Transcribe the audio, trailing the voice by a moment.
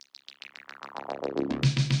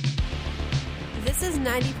This is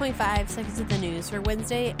 90.5 Seconds of the News for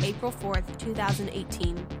Wednesday, April 4th,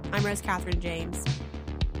 2018. I'm Rose Catherine James.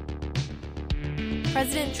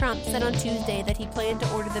 President Trump said on Tuesday that he planned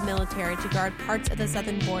to order the military to guard parts of the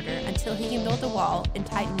southern border until he can build a wall and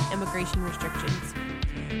tighten immigration restrictions.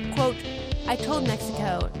 Quote, "I told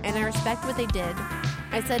Mexico, and I respect what they did.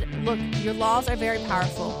 I said, look, your laws are very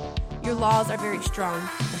powerful. Your laws are very strong.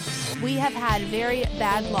 We have had very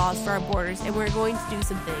bad laws for our borders, and we're going to do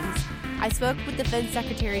some things. I spoke with Defense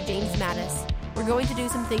Secretary James Mattis. We're going to do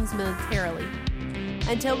some things militarily.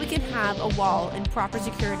 Until we can have a wall and proper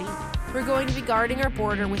security, we're going to be guarding our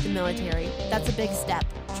border with the military. That's a big step,"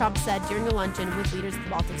 Trump said during a luncheon with leaders of the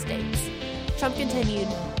Baltic states. Trump continued,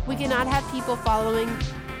 "We cannot have people following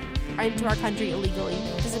into our country illegally,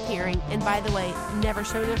 disappearing, and by the way, never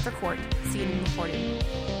showing up for court," CNN reported.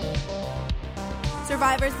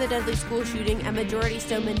 Survivors of the deadly school shooting at Majority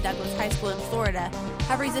Stoneman Douglas High School in Florida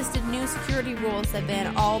have resisted new security rules that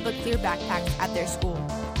ban all but clear backpacks at their school.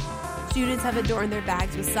 Students have adorned their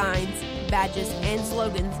bags with signs, badges, and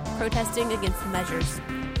slogans protesting against the measures.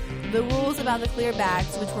 The rules about the clear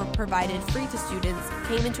bags, which were provided free to students,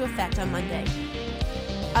 came into effect on Monday.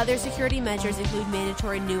 Other security measures include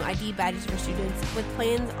mandatory new ID badges for students, with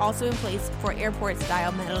plans also in place for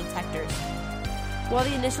airport-style metal detectors. While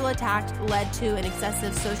the initial attack led to an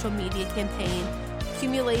excessive social media campaign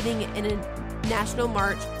culminating in a national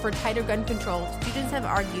march for tighter gun control, students have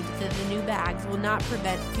argued that the new bags will not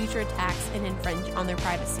prevent future attacks and infringe on their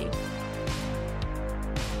privacy.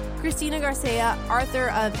 Cristina Garcia, author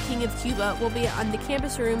of King of Cuba, will be on the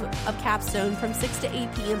campus room of Capstone from 6 to 8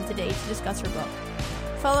 p.m. today to discuss her book.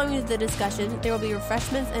 Following the discussion, there will be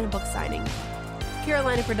refreshments and a book signing.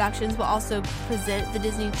 Carolina Productions will also present the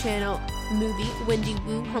Disney Channel movie Wendy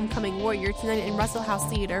Wu Homecoming Warrior tonight in Russell House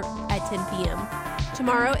Theater at 10 p.m.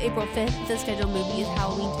 Tomorrow, April 5th, the scheduled movie is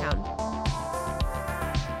Halloween Town.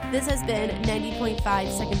 This has been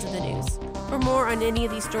 90.5 Seconds of the News. For more on any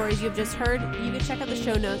of these stories you've just heard, you can check out the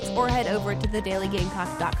show notes or head over to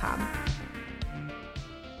thedailygamecock.com.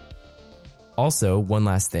 Also, one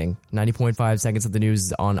last thing, 90.5 Seconds of the News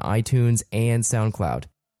is on iTunes and SoundCloud.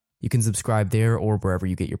 You can subscribe there or wherever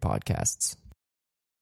you get your podcasts.